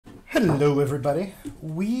Hello everybody.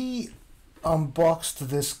 We unboxed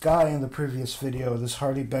this guy in the previous video, this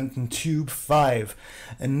Harley Benton Tube 5.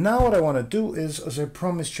 And now what I want to do is, as I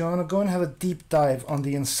promised you, I want to go and have a deep dive on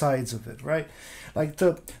the insides of it, right? Like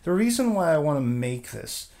the reason why I want to make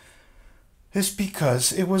this is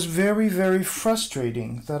because it was very, very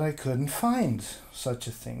frustrating that I couldn't find such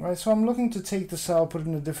a thing, right? So I'm looking to take this out, put it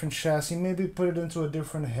in a different chassis, maybe put it into a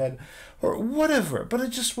different head or whatever. But I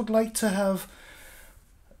just would like to have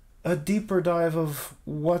a deeper dive of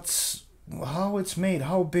how it's made.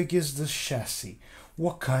 How big is this chassis?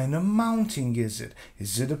 What kind of mounting is it?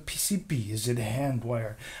 Is it a PCB? Is it hand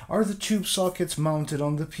wire? Are the tube sockets mounted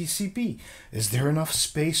on the PCB? Is there enough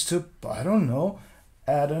space to, I don't know,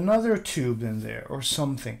 add another tube in there or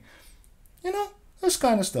something? You know, this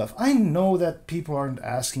kind of stuff. I know that people aren't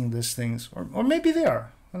asking these things, or maybe they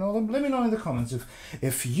are. You know, let me know in the comments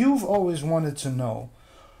if you've always wanted to know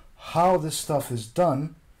how this stuff is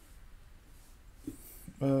done.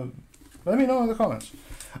 Let me know in the comments.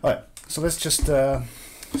 All right, so let's just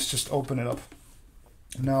open it up.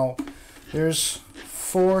 Now, there's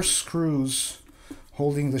 4 screws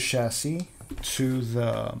holding the chassis to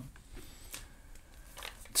the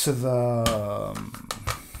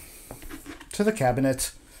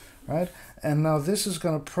cabinet, right? And now this is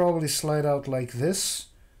gonna probably slide out like this.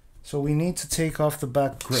 So we need to take off the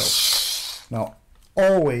back grill. Now,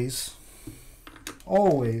 always,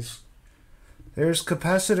 there's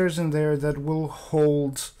capacitors in there that will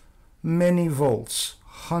hold many volts,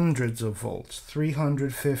 hundreds of volts,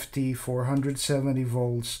 350, 470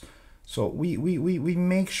 volts. So we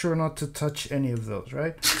make sure not to touch any of those,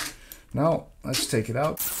 right? Now, let's take it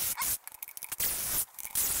out.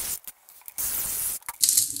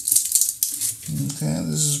 Okay,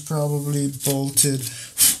 this is probably bolted.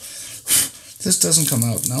 This doesn't come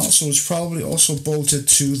out now, so it's probably also bolted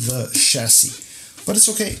to the chassis. But it's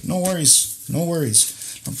okay, no worries. No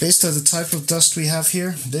worries. Now, based on the type of dust we have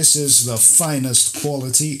here, this is the finest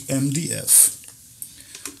quality MDF.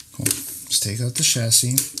 Cool. Let's take out the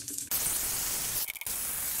chassis.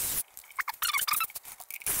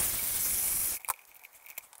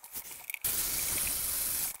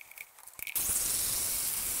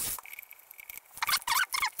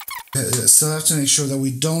 Still have to make sure that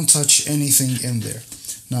we don't touch anything in there.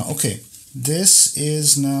 Now, okay, this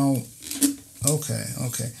is now okay.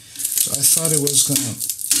 So I thought it was gonna,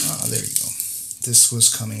 there you go. This was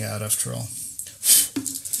coming out after all.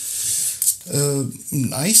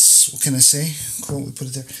 Nice, what can I say? Cool, we put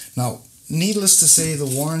it there. Now, needless to say, the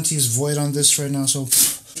warranty is void on this right now, so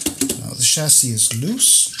now the chassis is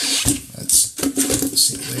loose. Let's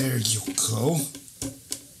see, there you go.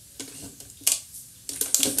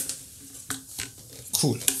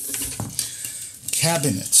 Cool.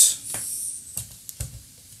 Cabinet.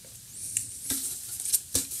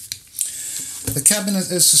 The cabinet,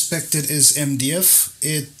 as suspected, is MDF.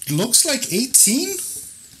 It looks like 18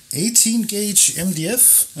 gauge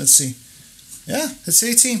MDF. Let's see. Yeah, it's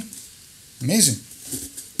 18. Amazing.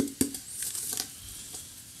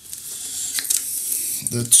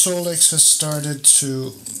 The Tolex has started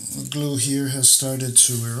to, the glue here has started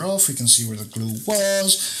to wear off. We can see where the glue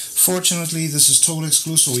was. Fortunately, this is Tolex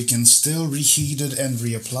glue, so we can still reheat it and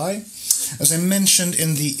reapply. As I mentioned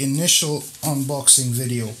in the initial unboxing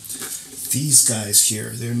video, these guys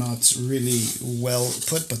here, they're not really well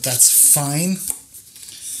put, but that's fine.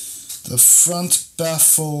 The front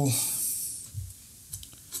baffle,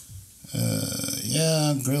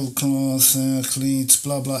 yeah, grill cloth, cleats,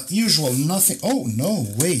 blah blah, usual, nothing. Oh no,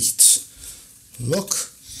 wait, look.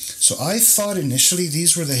 So I thought initially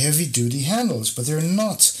these were the heavy duty handles, but they're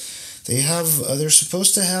not. They have, they're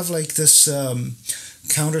supposed to have like this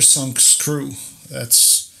countersunk screw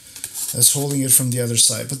that's holding it from the other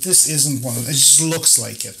side, but this isn't one of them. It just looks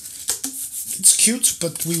like it. It's cute,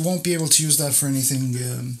 but we won't be able to use that for anything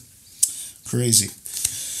crazy.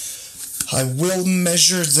 I will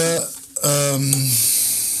measure the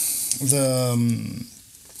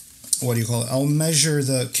what do you call it? I'll measure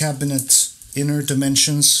the cabinet inner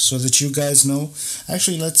dimensions so that you guys know.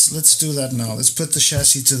 Actually, let's do that now. Let's put the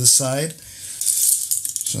chassis to the side.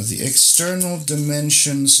 So the external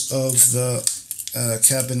dimensions of the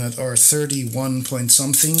cabinet are 31 point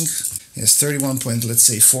something. Yes, 31 point, let's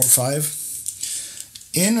say 45.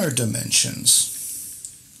 Inner dimensions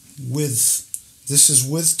this is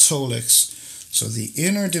with Tolex. So the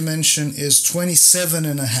inner dimension is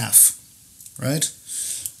 27.5, right?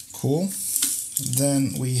 Cool.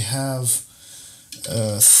 Then we have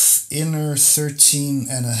inner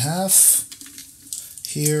 13.5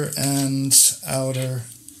 here and outer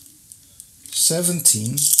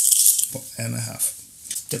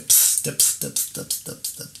 17.5. Depth.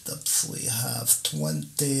 we have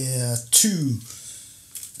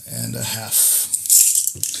 22.5.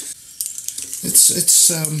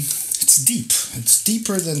 It's deep. It's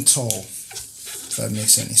deeper than tall, if that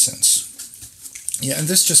makes any sense. Yeah, and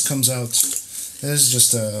this just comes out. There's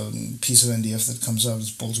just a piece of NDF that comes out. It's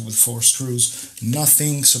bolted with 4 screws.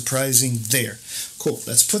 Nothing surprising there. Cool.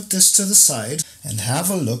 Let's put this to the side and have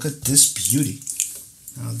a look at this beauty.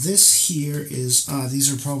 Now this here is, these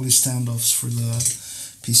are probably standoffs for the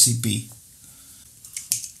PCB.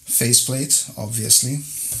 Faceplate, obviously.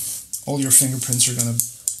 All your fingerprints are gonna,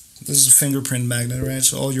 this is a fingerprint magnet, right?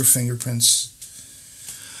 So all your fingerprints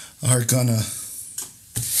are gonna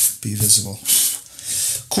be visible.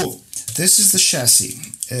 Cool. This is the chassis.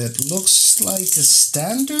 It looks like a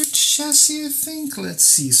standard chassis, I think. Let's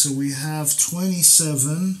see. So we have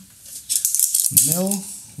 27 mil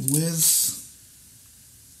with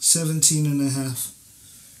 17.5.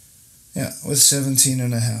 Yeah, with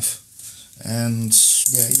 17.5. And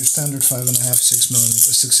yeah, your standard 5.5, 6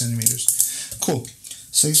 millimeters, 6 centimeters. Cool.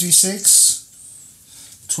 6v6,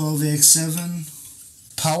 12AX7,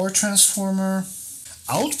 power transformer,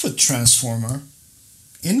 output transformer.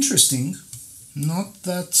 Interesting. Not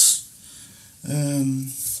that,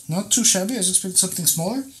 not too shabby. I was expecting something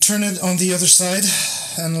smaller. Turn it on the other side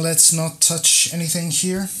and let's not touch anything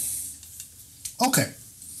here. Okay.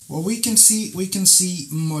 Well, we can see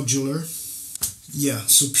modular. Yeah,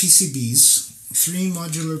 so PCBs. 3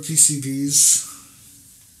 modular PCBs.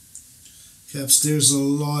 Caps, there's a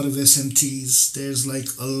lot of SMTs. There's like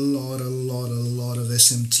a lot of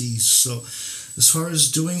SMTs. So as far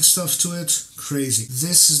as doing stuff to it, crazy.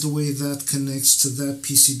 This is the way that connects to that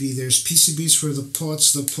PCB. There's PCBs for the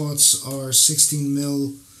pots. The pots are 16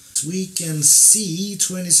 mil. We can see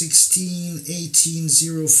 2016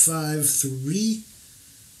 18053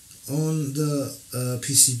 on the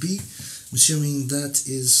PCB. I'm assuming that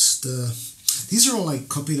is the... These are all like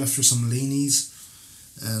copied after some Laney's.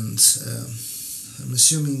 And I'm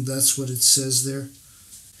assuming that's what it says there.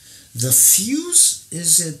 The fuse,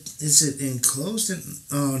 is it enclosed in?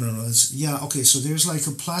 Oh no, it's, yeah, okay, so there's like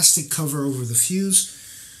a plastic cover over the fuse.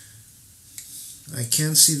 I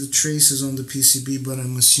can't see the traces on the PCB, but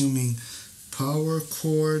I'm assuming power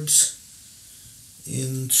cord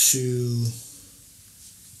into,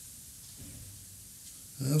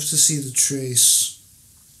 I have to see the trace,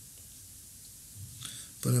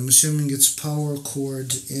 but I'm assuming it's power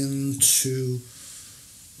cord into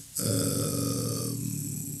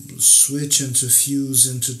switch into fuse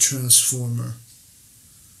into transformer.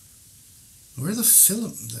 Where the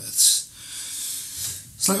film? It's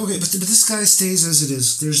like, okay, but this guy stays as it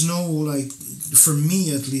is. There's no, like, for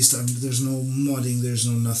me at least, there's no modding, there's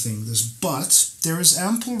no nothing. But there is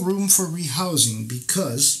ample room for rehousing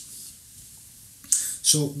because,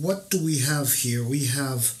 so what do we have here? We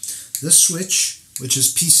have the switch, which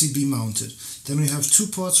is PCB mounted. Then we have 2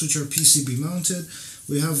 pots which are PCB mounted.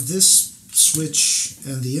 We have this switch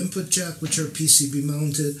and the input jack which are PCB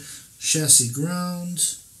mounted. Chassis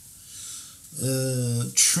ground.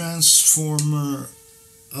 Transformer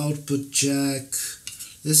output jack.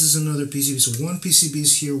 This is another PCB. So 1 PCB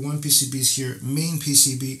is here, 1 PCB is here, main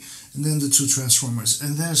PCB, and then the 2 transformers.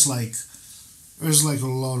 And there's like a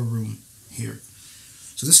lot of room here.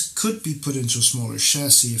 So this could be put into a smaller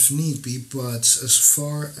chassis if need be, but as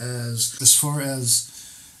far as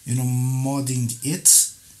you know, modding it,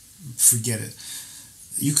 forget it.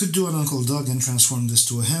 You could do an Uncle Doug and transform this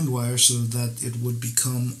to a hand wire so that it would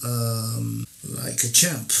become like a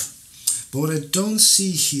champ. But what I don't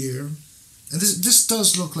see here, and this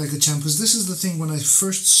does look like a champ, because this is the thing, when I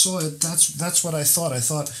first saw it, that's what I thought. I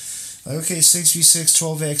thought, okay, 6v6,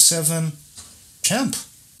 12x7, champ.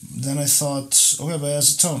 Then I thought, okay, but it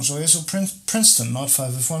has a tone. So ISO Princeton, not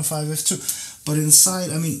 5F1, 5F2. But inside,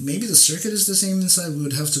 I mean, maybe the circuit is the same inside. We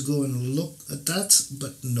would have to go and look at that,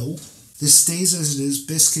 but no. This stays as it is.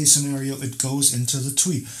 Best case scenario, it goes into the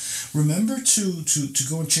tweet. Remember to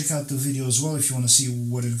go and check out the video as well if you want to see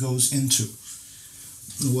what it goes into.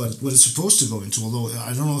 What it's supposed to go into, although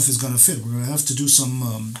I don't know if it's going to fit. We're going to have to do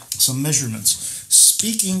some measurements.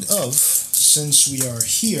 Speaking of, since we are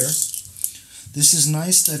here, this is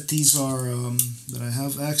nice that these are, that I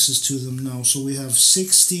have access to them now. So we have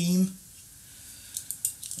 16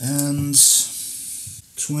 and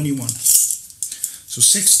 21. So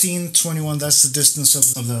 16, 21, that's the distance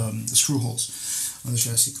of the screw holes on the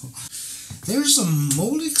chassis. Cool. There's a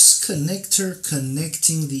Molex connector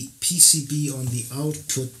connecting the PCB on the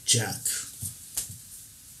output jack.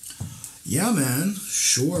 Yeah, man,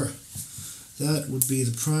 sure. That would be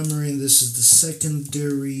the primary, and this is the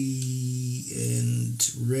secondary, and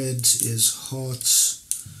red is hot,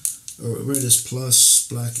 or red is plus,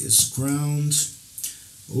 black is ground.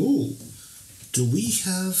 Oh, do we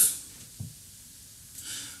have...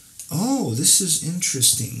 Oh, this is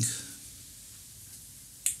interesting.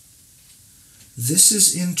 This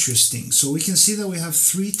is interesting. So we can see that we have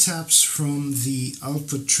 3 taps from the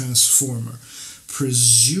output transformer.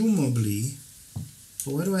 Presumably,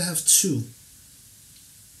 well, why do I have 2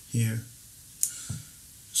 here?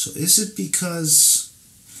 So is it because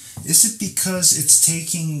it's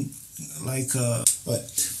taking like a...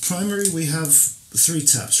 Primary, we have 3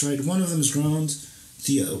 taps, right? One of them is ground.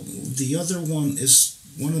 The other one is...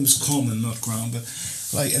 One of them is common, not ground, but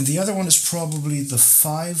like, and the other one is probably the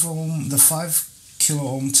 5 kilo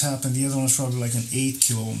ohm tap, and the other one is probably like an 8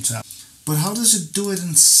 kilo ohm tap. But how does it do it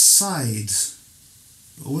inside?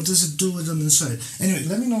 What does it do with them inside? Anyway,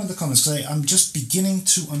 let me know in the comments, because I'm just beginning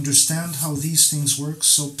to understand how these things work.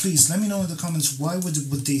 So please let me know in the comments, why would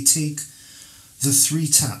they take the 3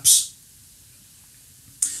 taps?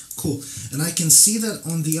 Cool. And I can see that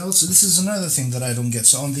on the outside. This is another thing that I don't get.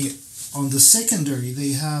 So on the secondary,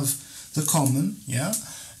 they have the common, yeah,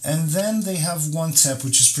 and then they have 1 tap,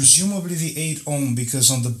 which is presumably the 8 ohm,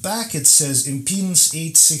 because on the back it says impedance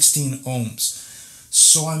 816 ohms.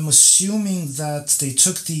 So I'm assuming that they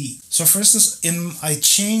took the... So for instance, I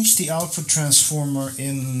changed the output transformer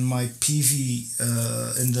in my PV,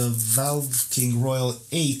 in the Valve King Royal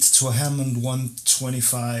 8 to a Hammond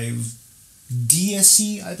 125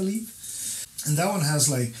 DSE, I believe. And that one has,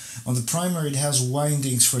 like, on the primary it has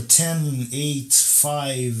windings for 10, 8,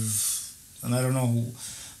 5, and I don't know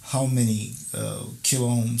how many kilo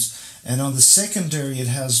ohms. And on the secondary it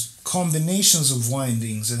has combinations of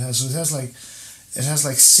windings. It has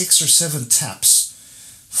like 6 or 7 taps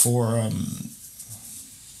for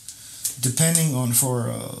depending on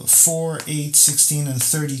 4, 8, 16, and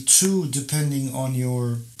 32, depending on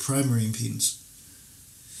your primary impedance.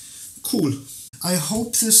 Cool. I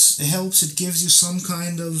hope this helps. It gives you some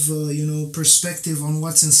kind of, perspective on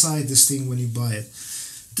what's inside this thing when you buy it.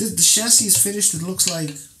 The chassis is finished. It looks like...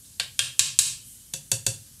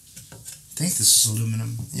 I think this is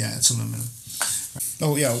aluminum. Yeah, it's aluminum.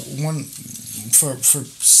 Oh yeah, one for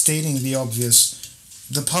stating the obvious.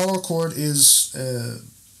 The power cord is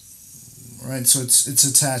right, so it's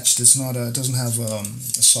attached. It's not it doesn't have a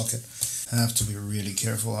socket. I have to be really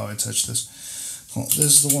careful how I touch this. Oh, this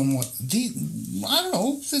is the one. I don't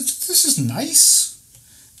know. This is nice.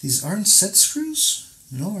 These aren't set screws.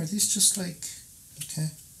 No, are these just like... Okay.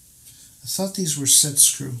 I thought these were set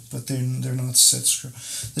screw, but they're not set screw.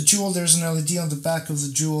 The jewel, there's an LED on the back of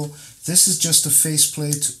the jewel. This is just a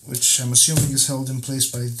faceplate, which I'm assuming is held in place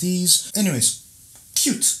by these. Anyways,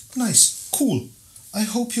 cute, nice, cool. I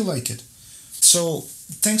hope you like it. So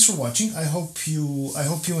thanks for watching. I hope you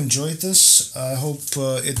enjoyed this. I hope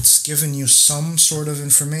it's given you some sort of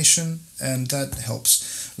information, and that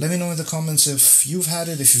helps. Let me know in the comments if you've had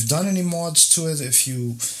it, if you've done any mods to it,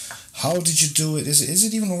 how did you do it? Is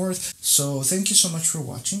it even worth? So thank you so much for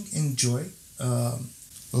watching. Enjoy,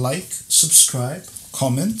 like, subscribe,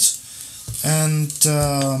 comment, and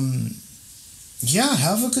yeah,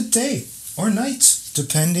 have a good day or night,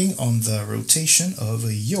 depending on the rotation of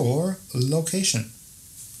your location.